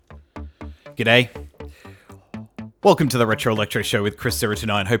G'day. Welcome to the Retro Electro Show with Chris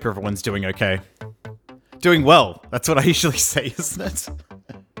 029. Hope everyone's doing okay. Doing well. That's what I usually say, isn't it?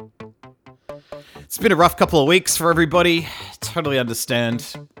 It's been a rough couple of weeks for everybody. Totally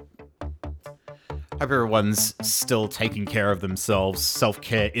understand. Hope everyone's still taking care of themselves.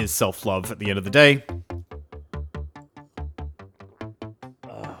 Self-care is self-love at the end of the day.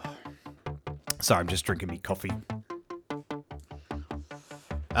 Sorry, I'm just drinking me coffee.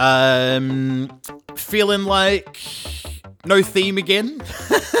 Feeling like no theme again.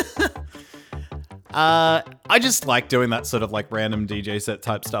 I just like doing that sort of like random DJ set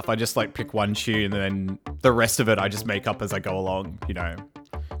type stuff. I just like pick one tune and then the rest of it I just make up as I go along, you know.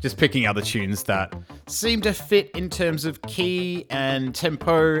 Just picking other tunes that seem to fit in terms of key and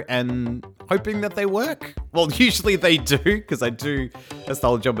tempo and hoping that they work. Well, usually they do, because that's the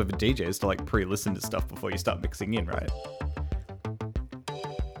whole job of a DJ, is to like pre-listen to stuff before you start mixing in, right?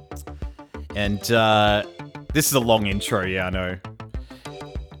 And this is a long intro, yeah, I know.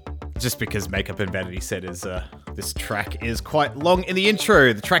 Just because Makeup and Vanity said this track is quite long in the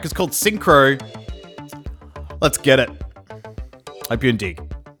intro. The track is called Synchro. Let's get it. Hope you dig.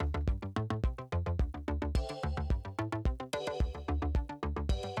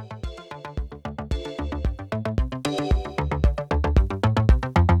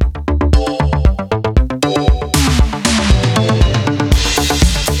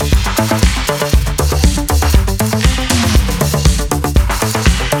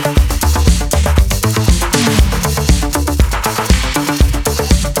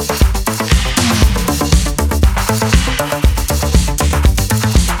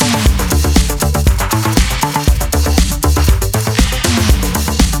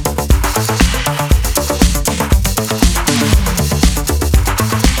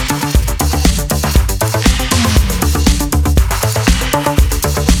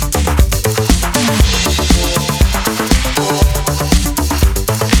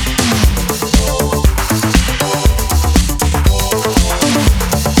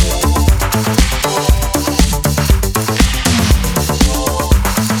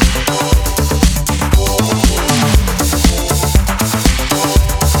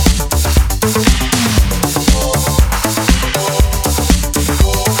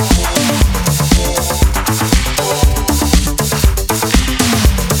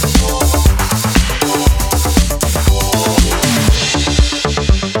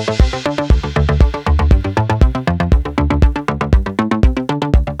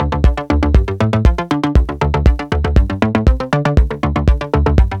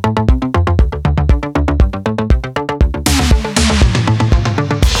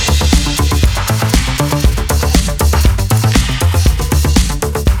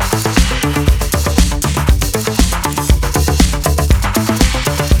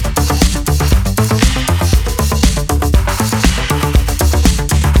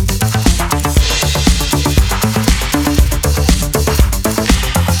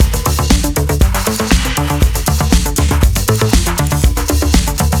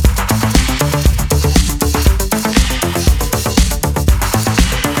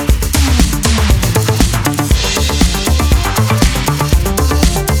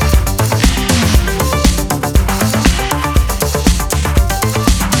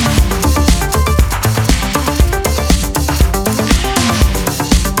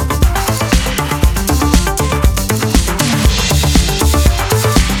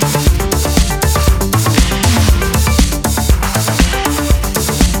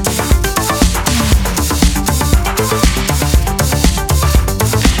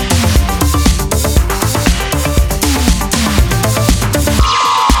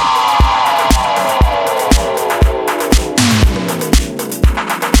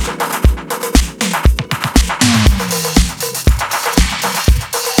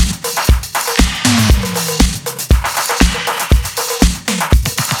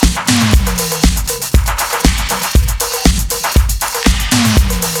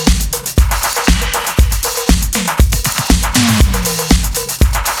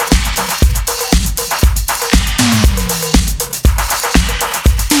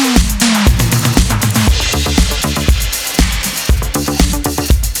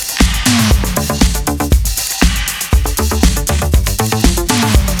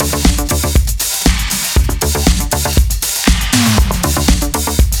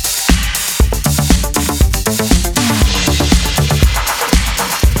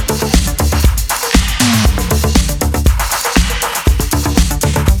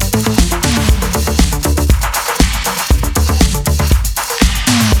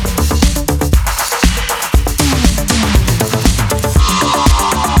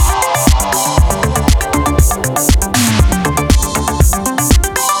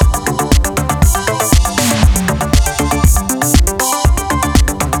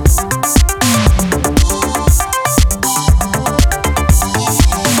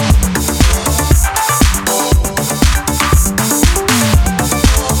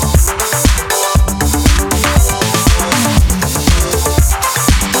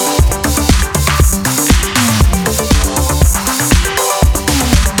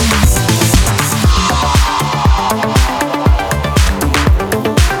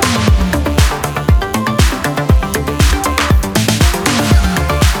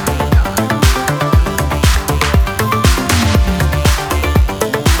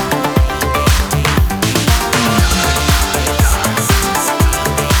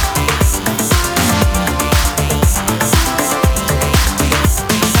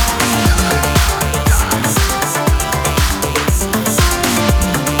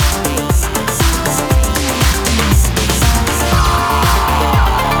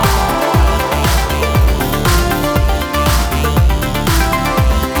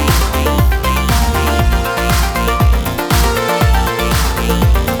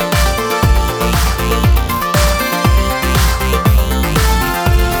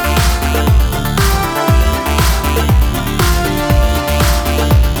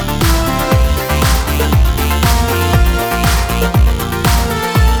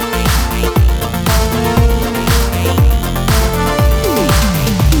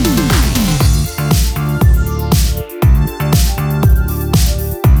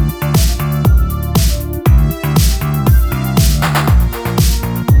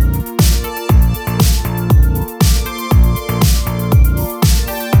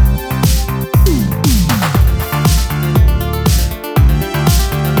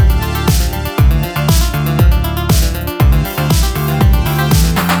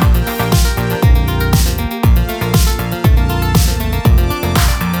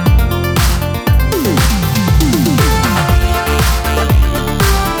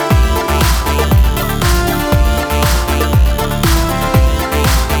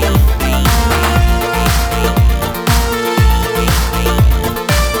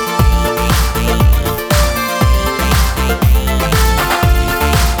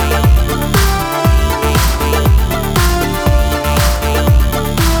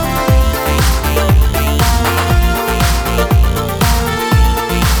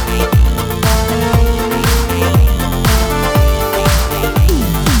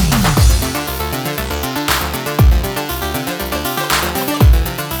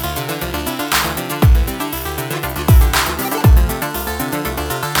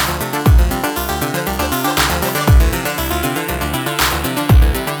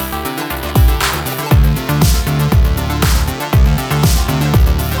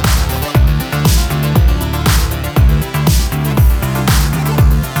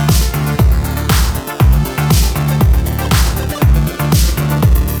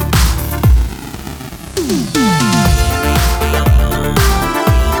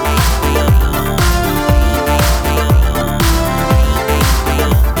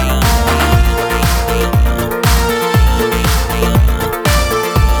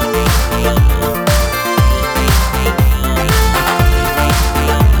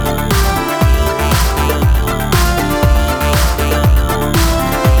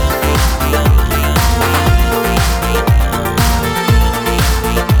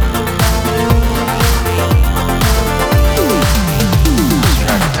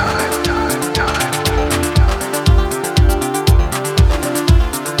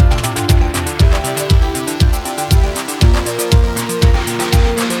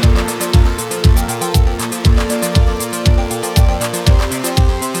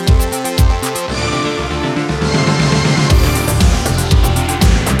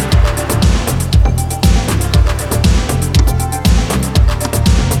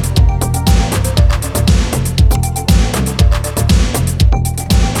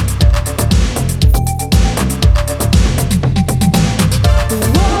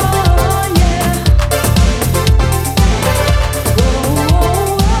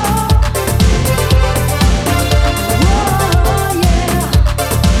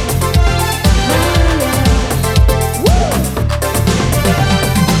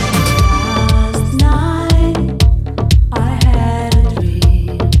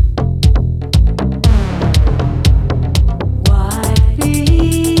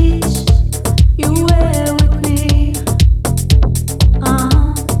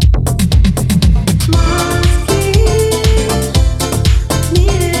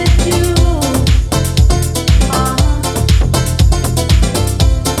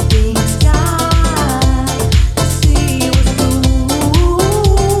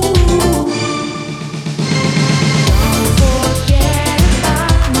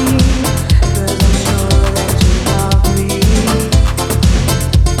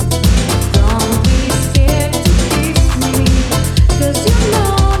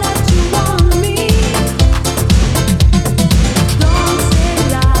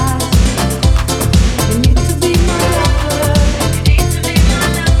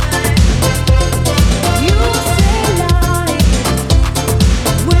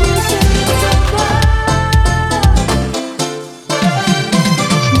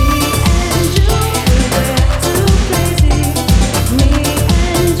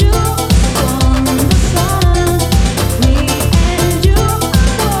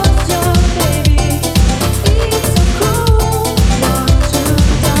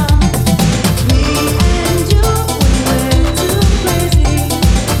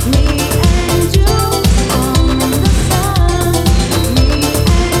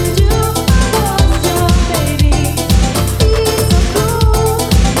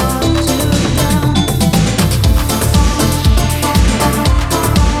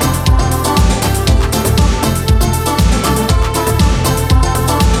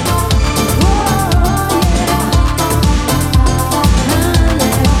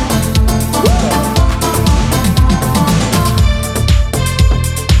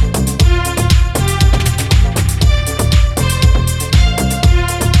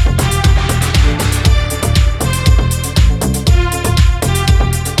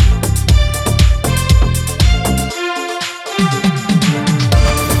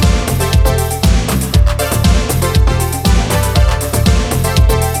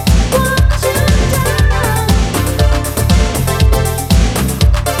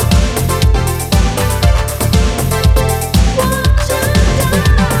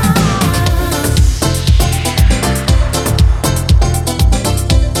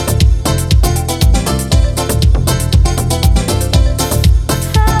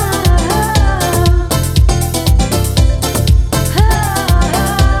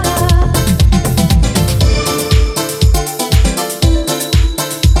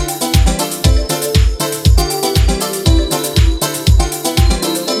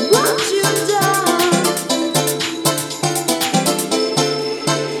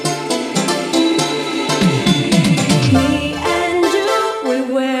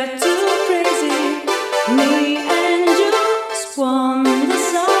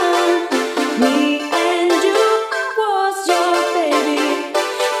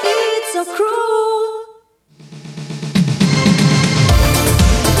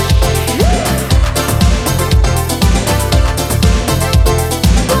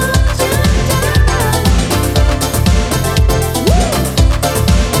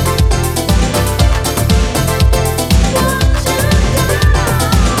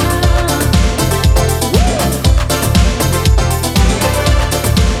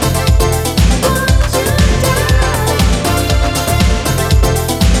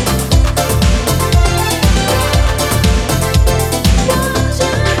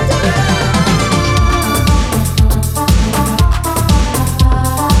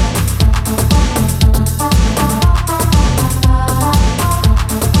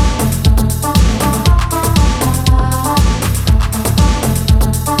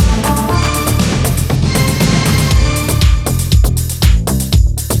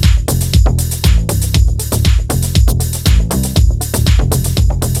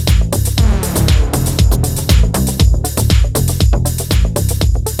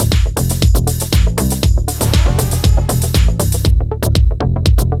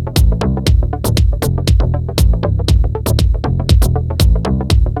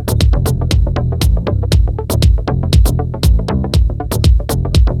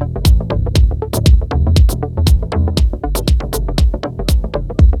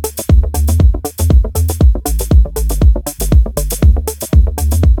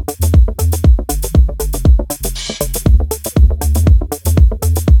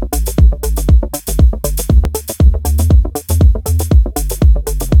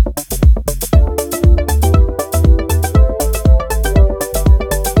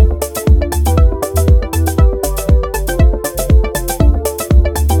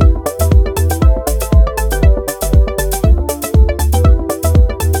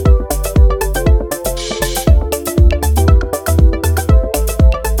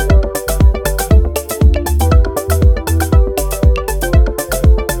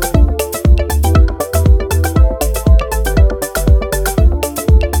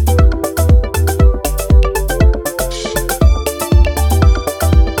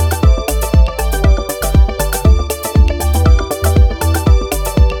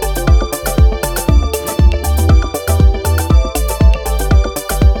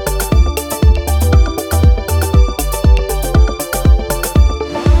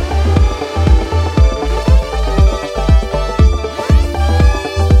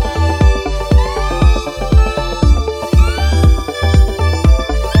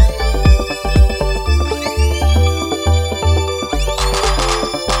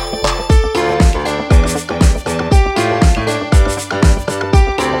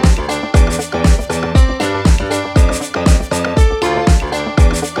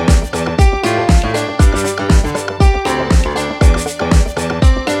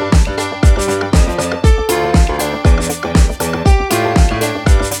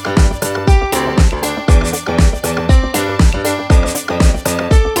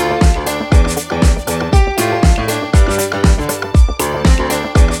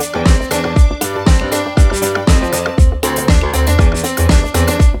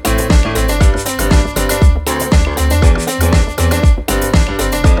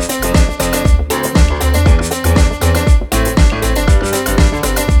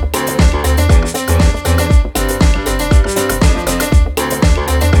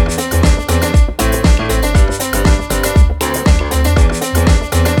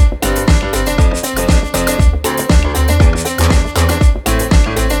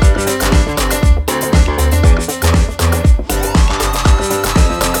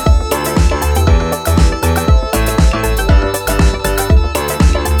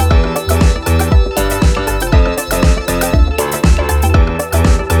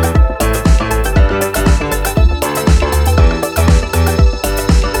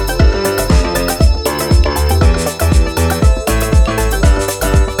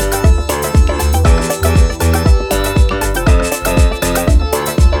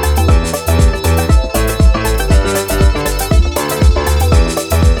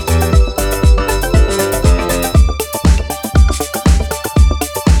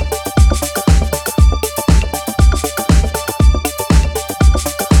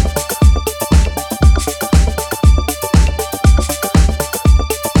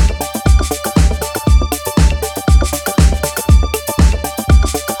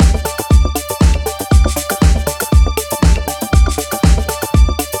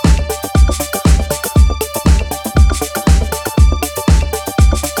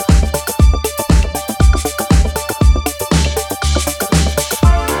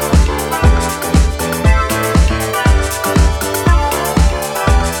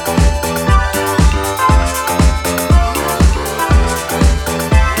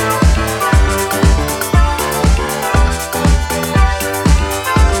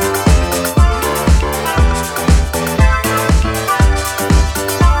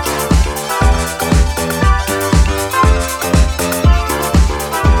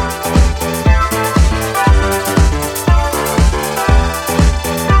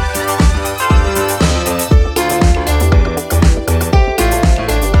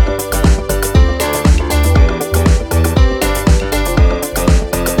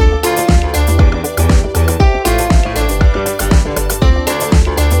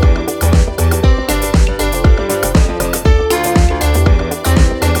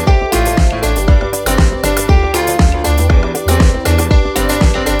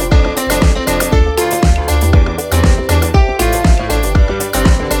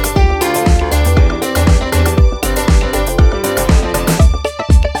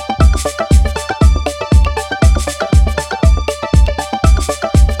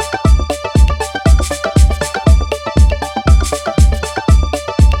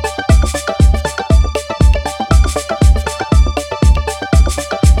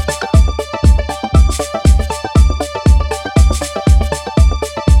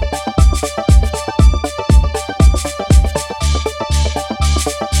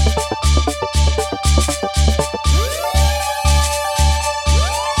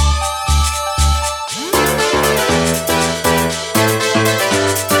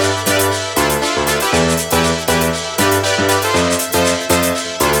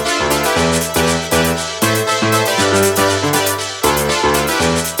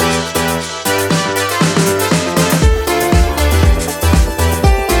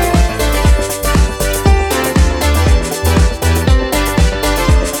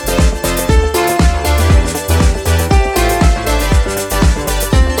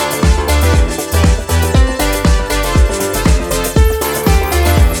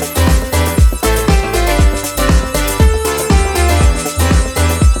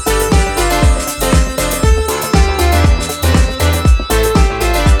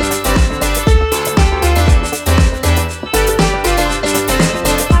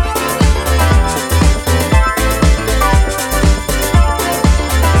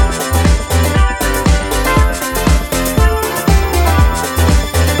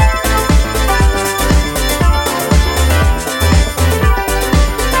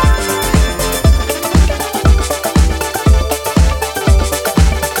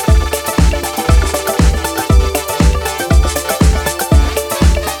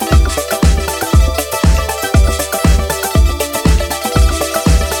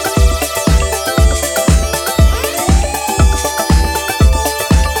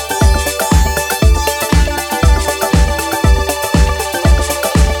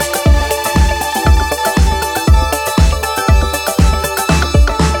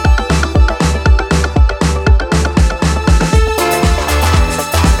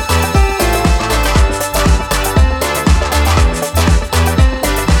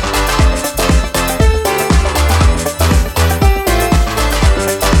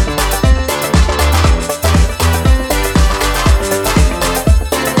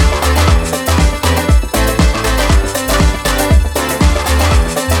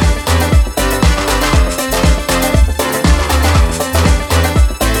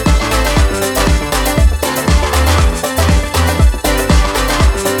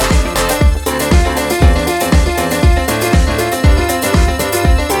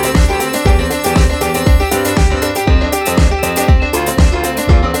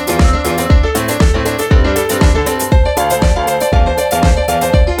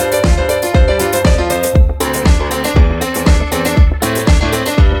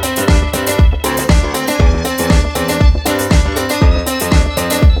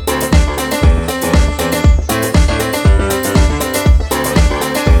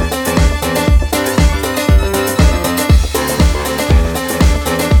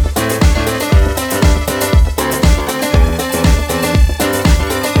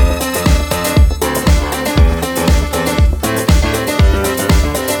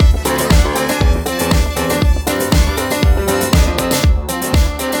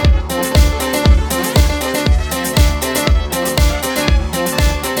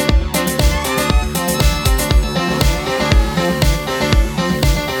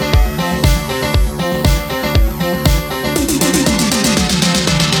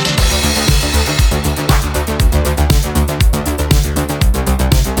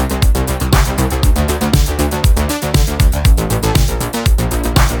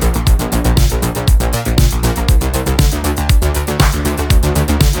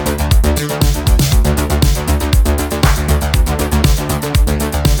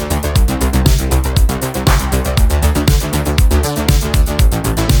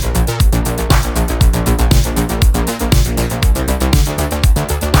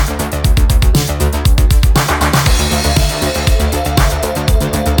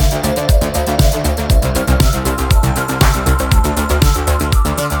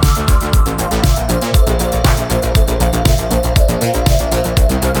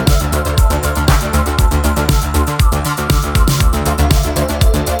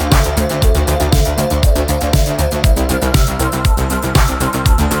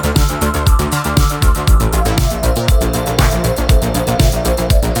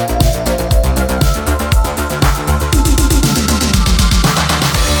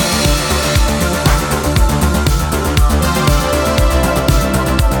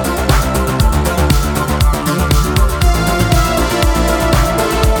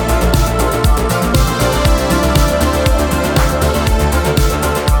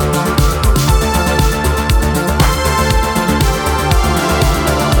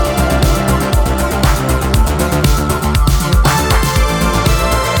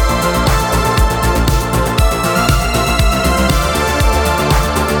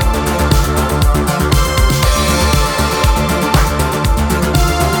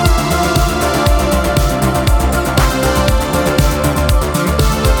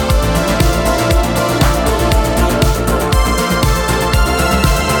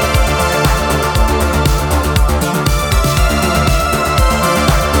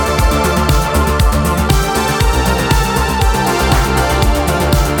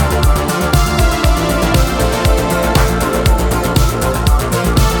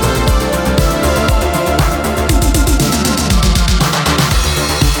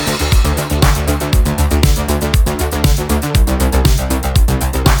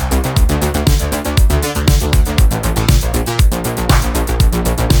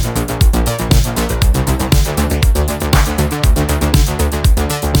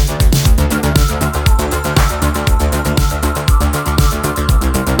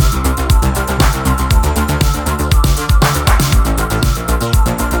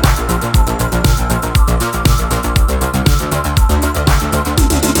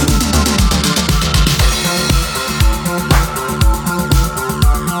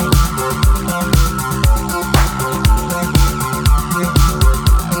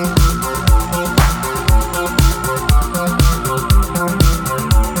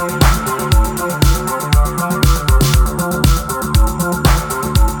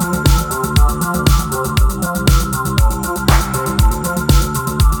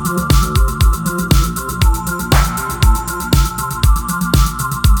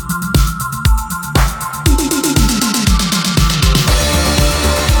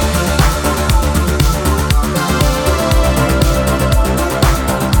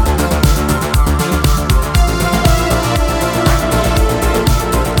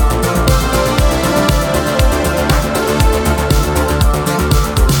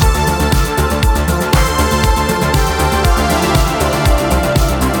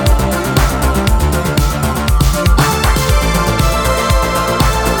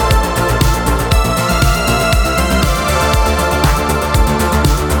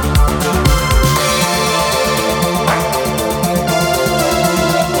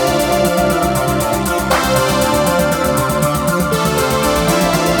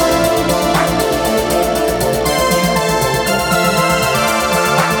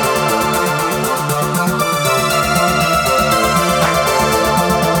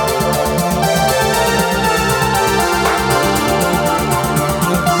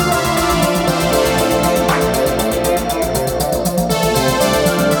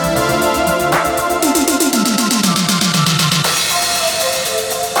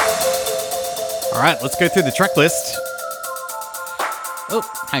 right, let's go through the track list. Oh,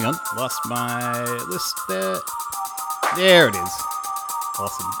 hang on. Lost my list there. There it is.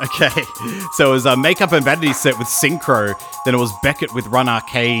 Awesome. Okay. So it was Makeup and Vanity set with Synchro. Then it was Beckett with Run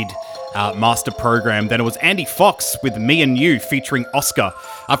Arcade Master Program. Then it was Andy Fox with Me and You featuring Oscar.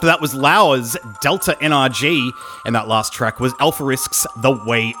 After that was Lauer's Delta NRG. And that last track was Alpha Risk's The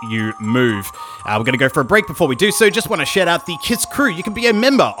Way You Move. We're going to go for a break. Before we do so, just want to shout out the KISS crew. You can be a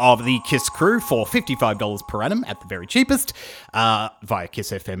member of the KISS crew for $55 per annum at the very cheapest via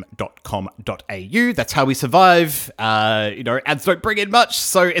kissfm.com.au. That's how we survive. Ads don't bring in much,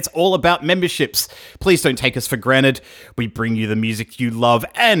 so it's all about memberships. Please don't take us for granted. We bring you the music you love,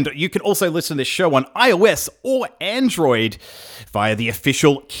 and you can also listen to this show on iOS or Android via the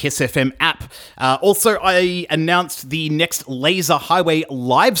official KISS FM app. Also, I announced the next Laser Highway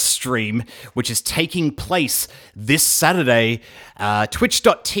live stream, which is taking place this Saturday,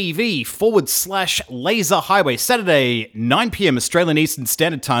 twitch.tv/Laser Highway. Saturday, 9 p.m. Australian Eastern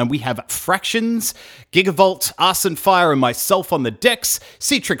Standard Time. We have Fractions, Gigavolt, Arson Fire, and myself on the decks,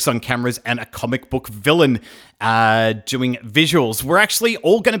 Citrix on cameras, and a comic book villain doing visuals. We're actually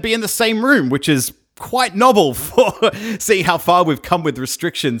all going to be in the same room, which is quite novel for see how far we've come with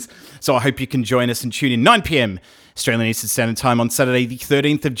restrictions. So I hope you can join us and tune in 9 p.m. Australian Eastern Standard Time on Saturday, the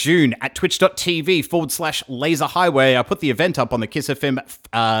 13th of June at twitch.tv/Laser Highway. I put the event up on the KISS FM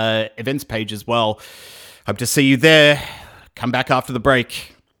events page as well. Hope to see you there. Come back after the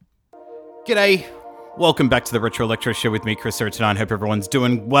break. G'day. Welcome back to the Retro Electro Show with me, Chris tonight. Hope everyone's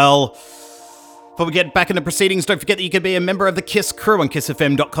doing well. Before we get back into proceedings, don't forget that you can be a member of the KISS crew on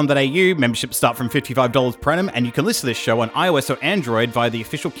kissfm.com.au. Memberships start from $55 per annum, and you can listen to this show on iOS or Android via the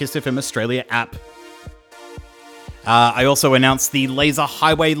official KISS FM Australia app. I also announced the Laser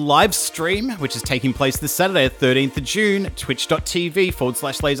Highway live stream, which is taking place this Saturday, 13th of June,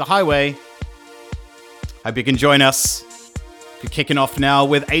 twitch.tv/Laser Highway. Hope you can join us. We're kicking off now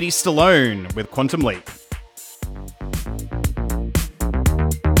with 80 Stallone with Quantum Leap.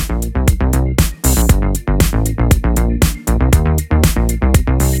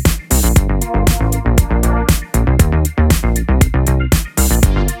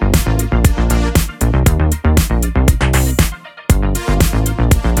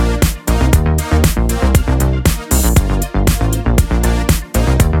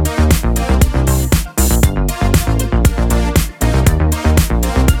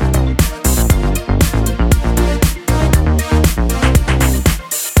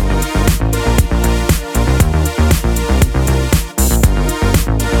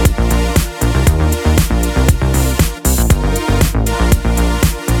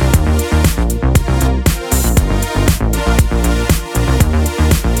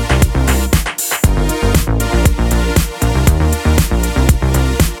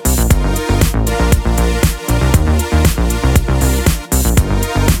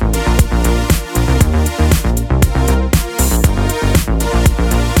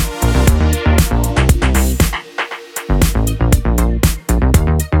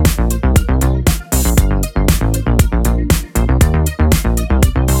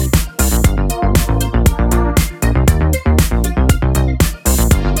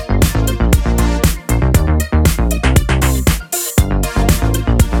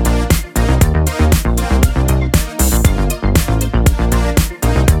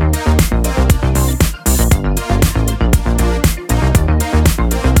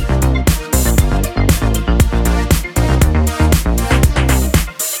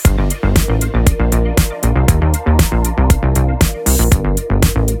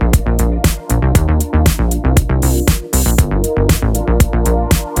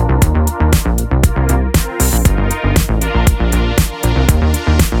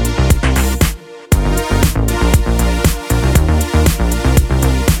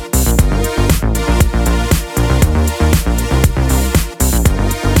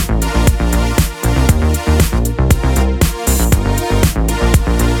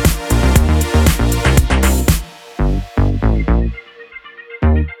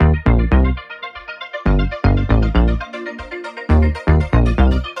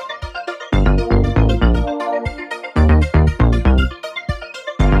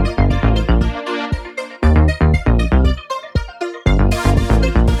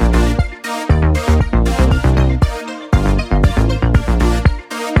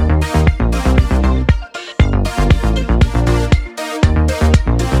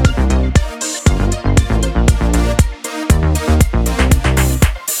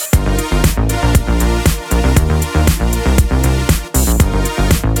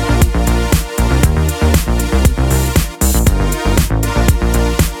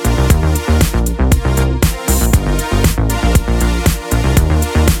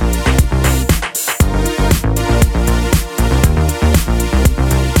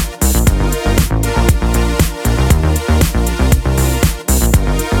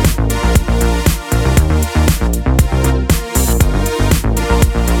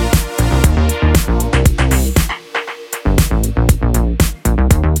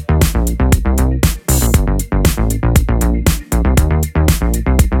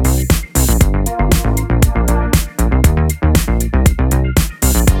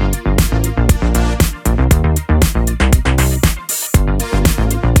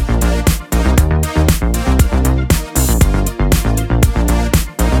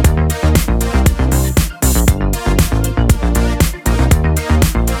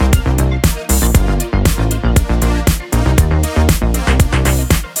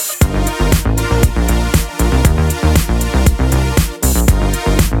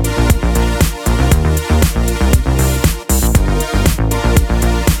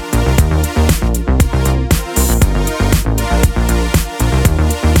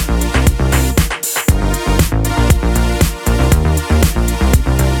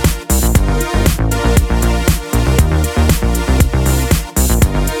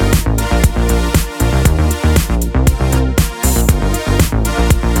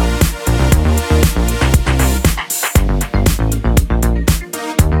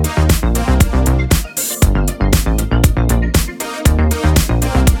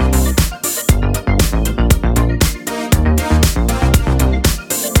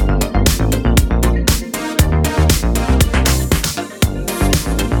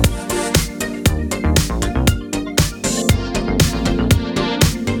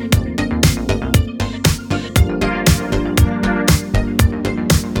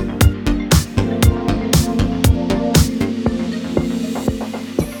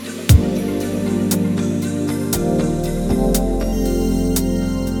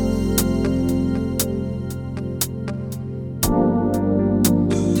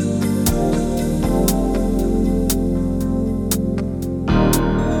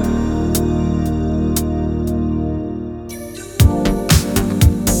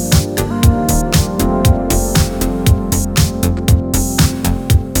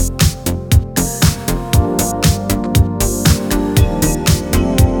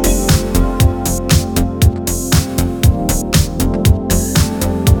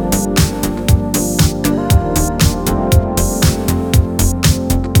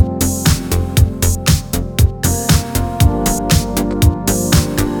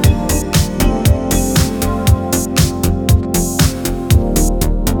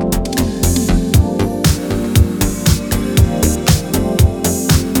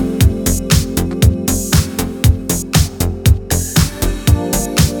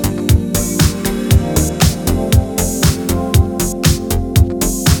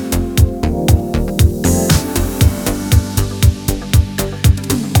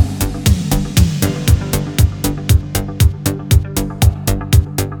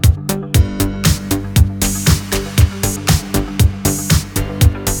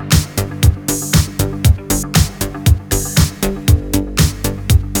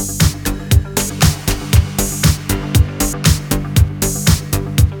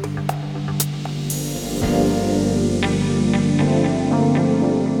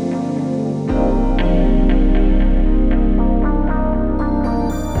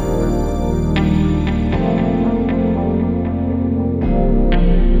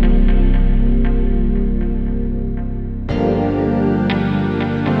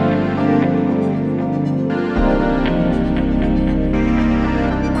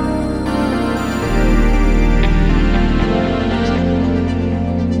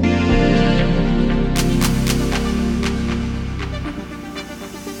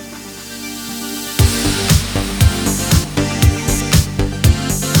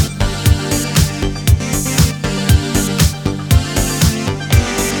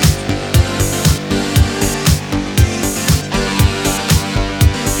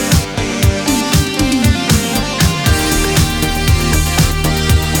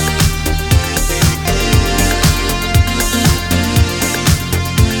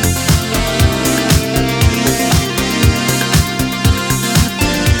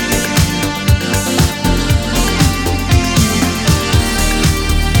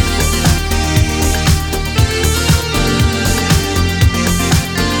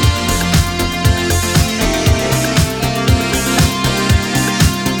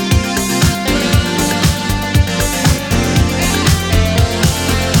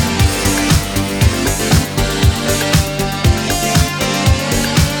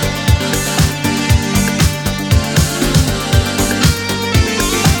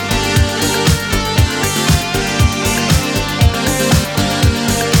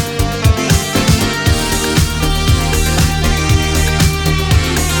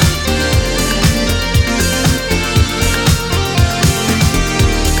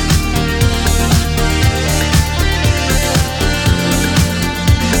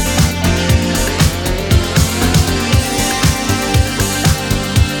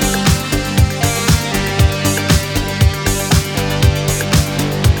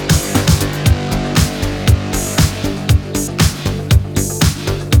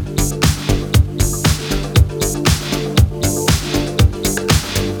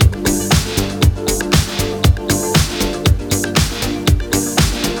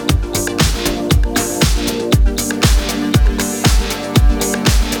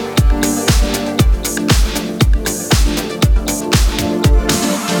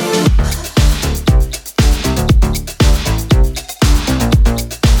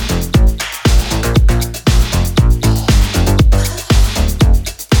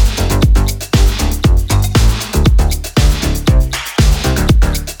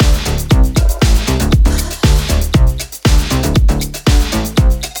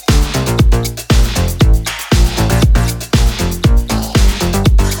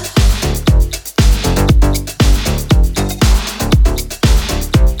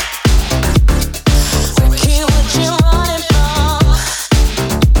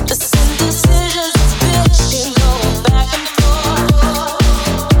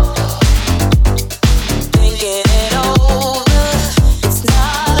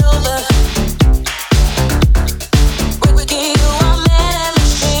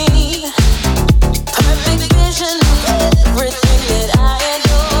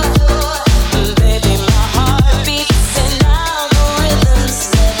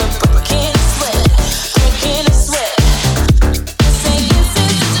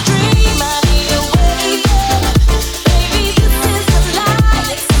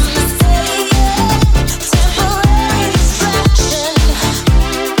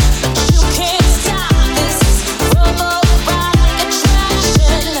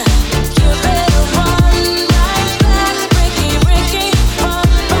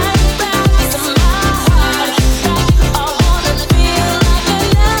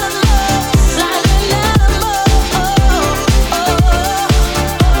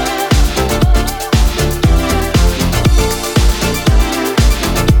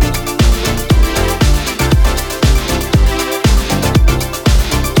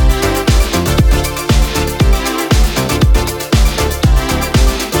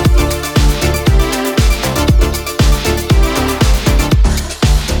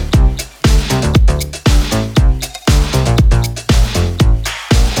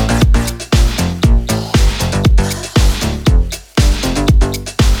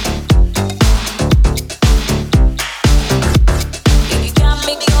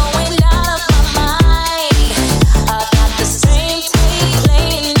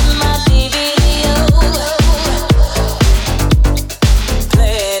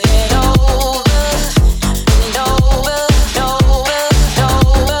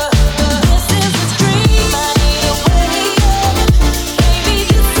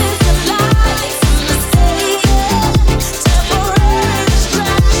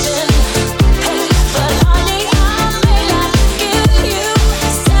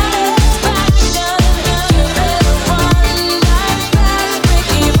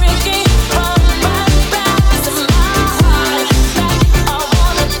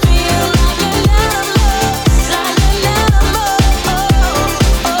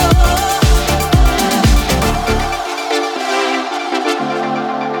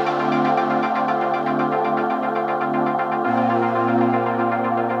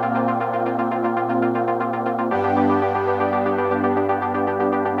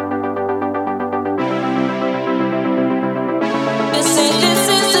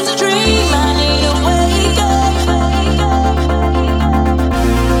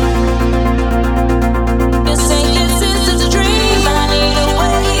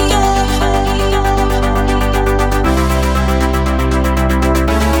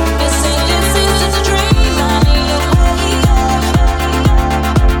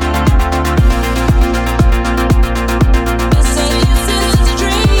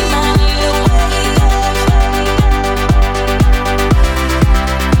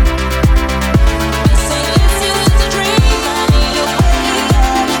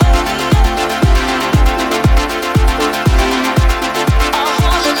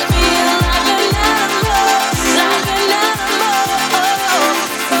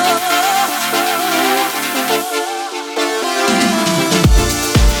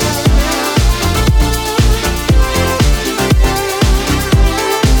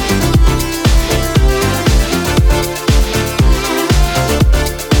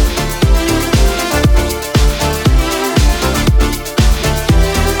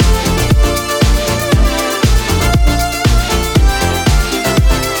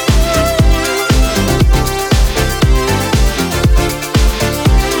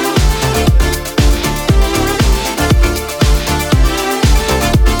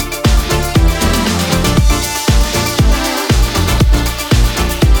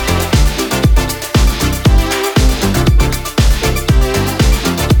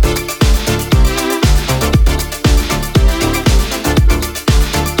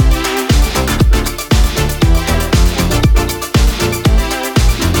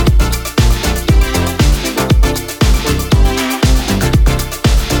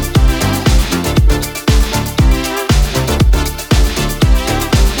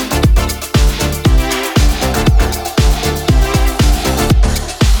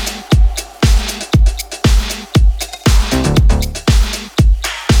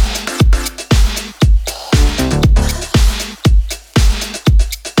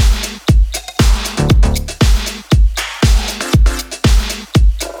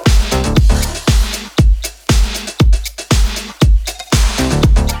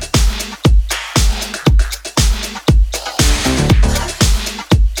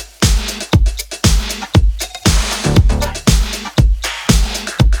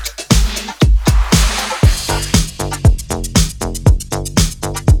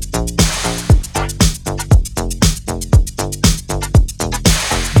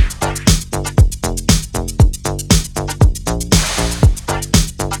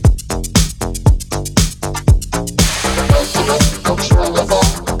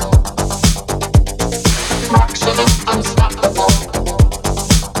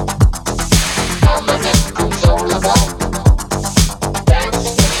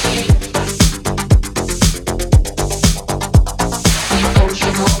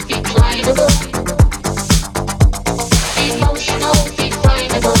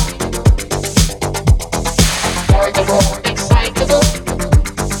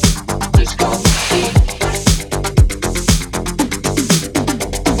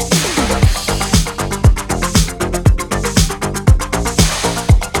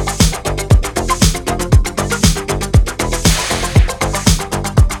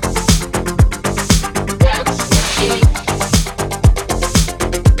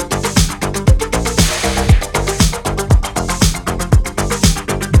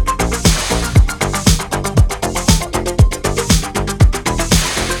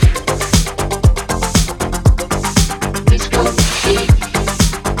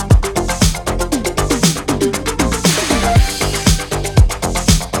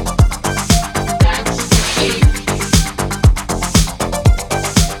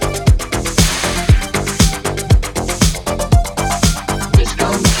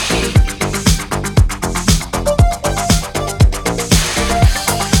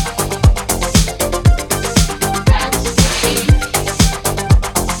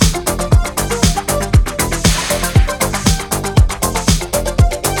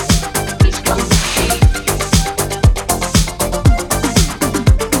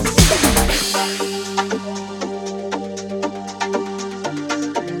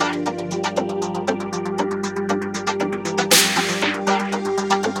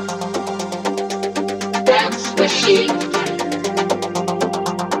 Unstoppable.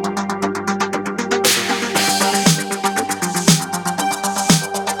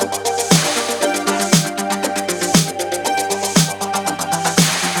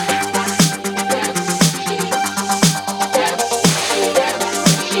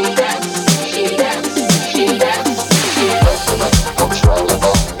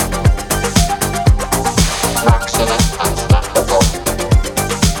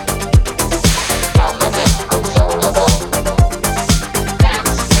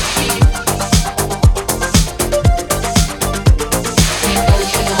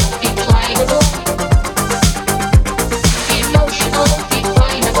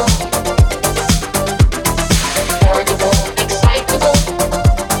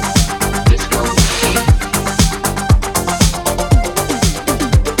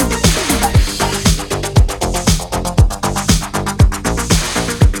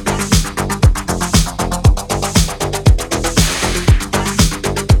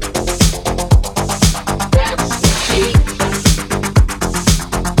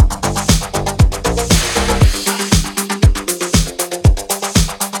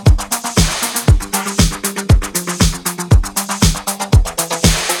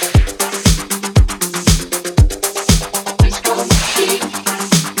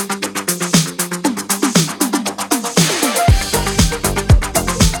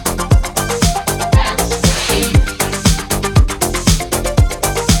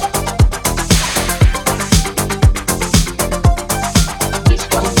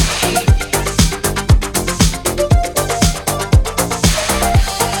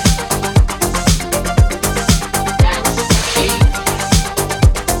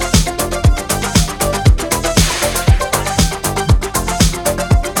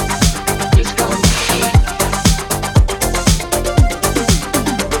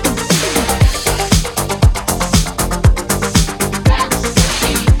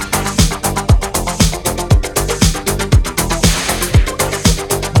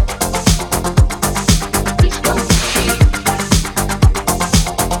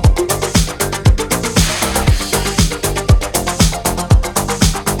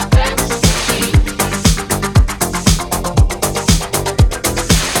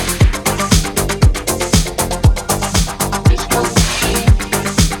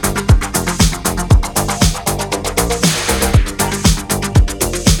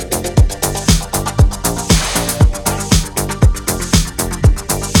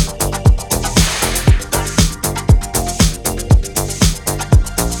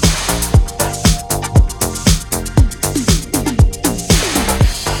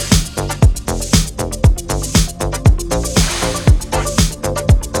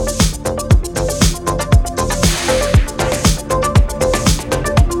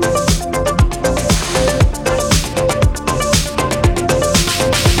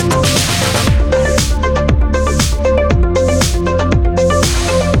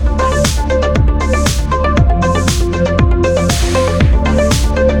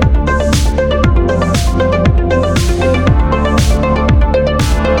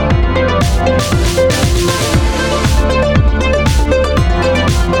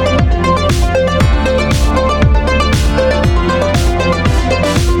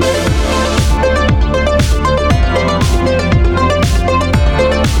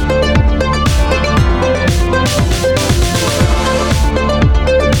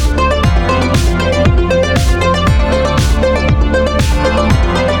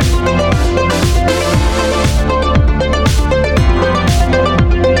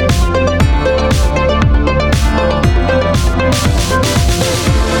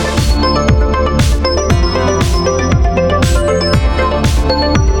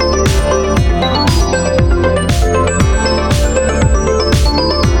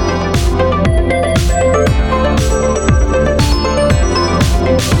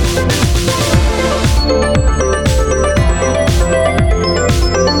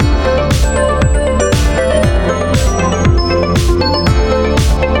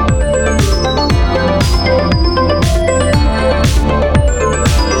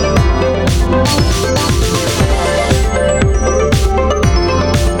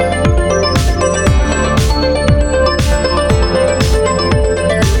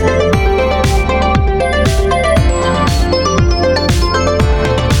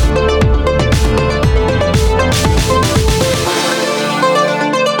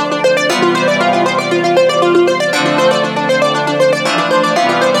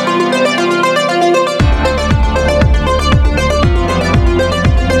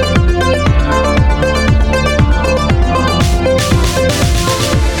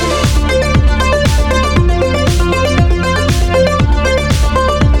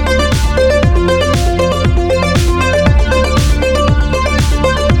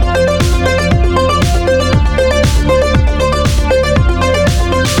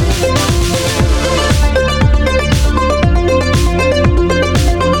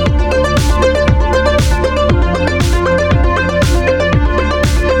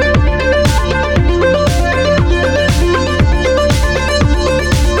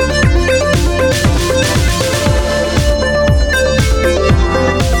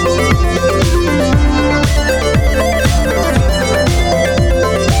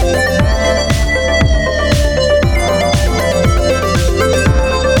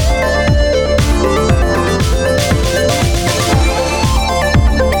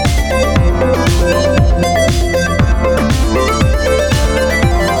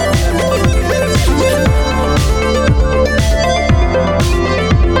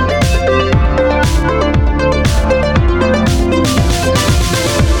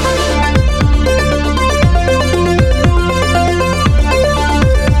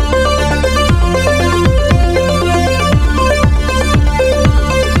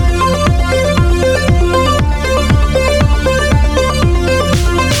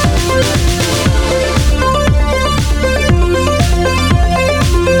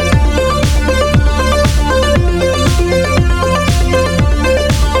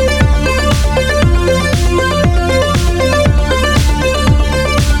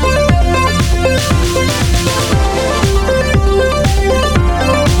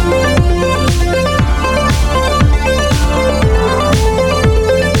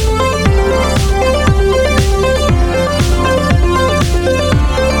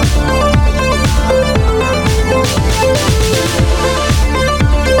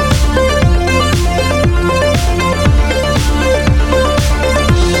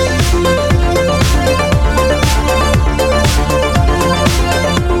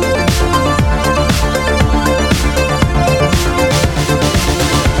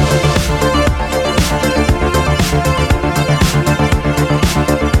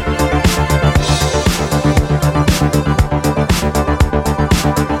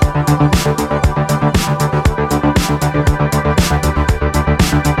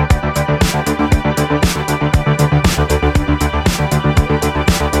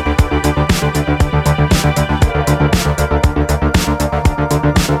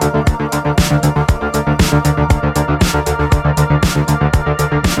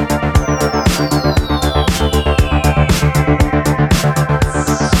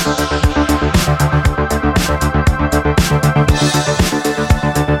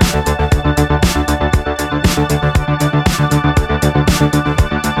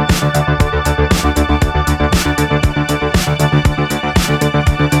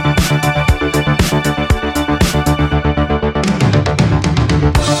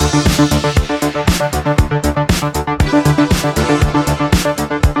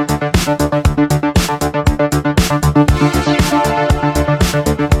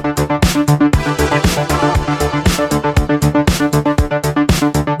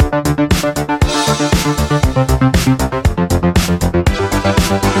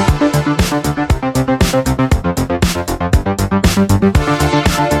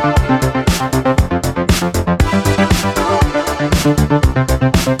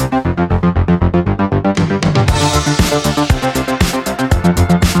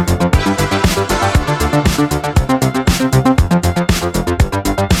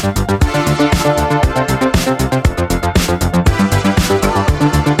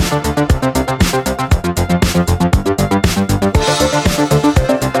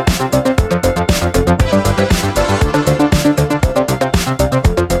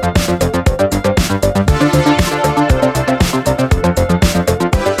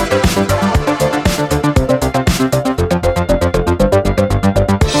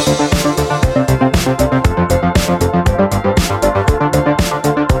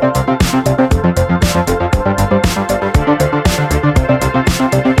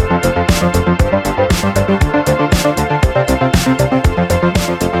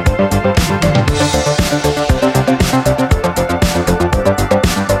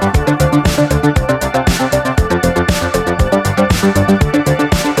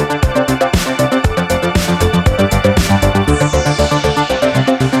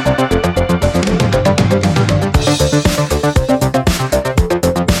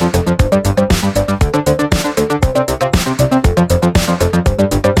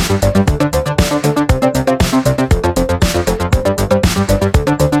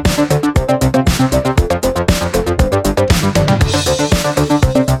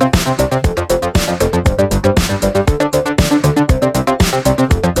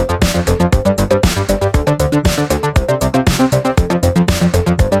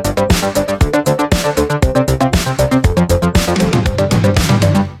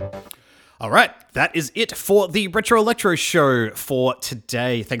 That is it for the Retro Electro show for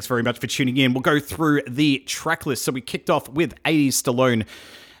today. Thanks very much for tuning in. We'll go through the track list. So we kicked off with 80s Stallone.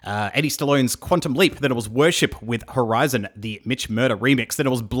 80 Stallone's Quantum Leap. Then it was Worship with Horizon, the Mitch Murder remix. Then it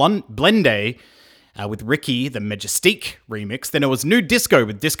was Blende with Ricky, the Majestique remix. Then it was New Disco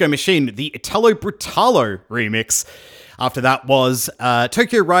with Disco Machine, the Italo Brutalo remix. After that was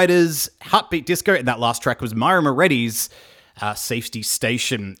Tokyo Riders, Heartbeat Disco, and that last track was Myra Moretti's Safety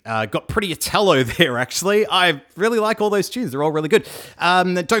Station. Got pretty Italo there, actually. I really like all those tunes. They're all really good.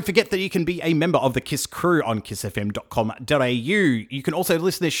 Don't forget that you can be a member of the KISS crew on kissfm.com.au. You can also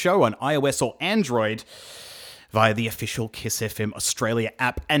listen to this show on iOS or Android via the official KISS FM Australia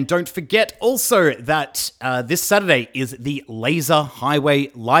app. And don't forget also that this Saturday is the Laser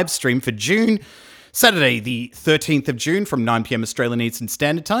Highway live stream for June. Saturday, the 13th of June from 9 p.m. Australian Eastern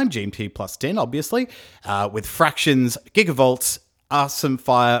Standard Time, GMT plus 10, obviously, with Fractions, Gigavolts, Awesome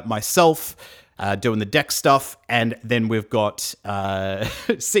Fire, myself, doing the deck stuff, and then we've got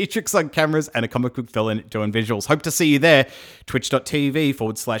Cetrix on cameras and a comic book villain doing visuals. Hope to see you there,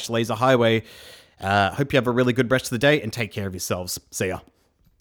 twitch.tv/Laser Highway. Hope you have a really good rest of the day and take care of yourselves. See ya.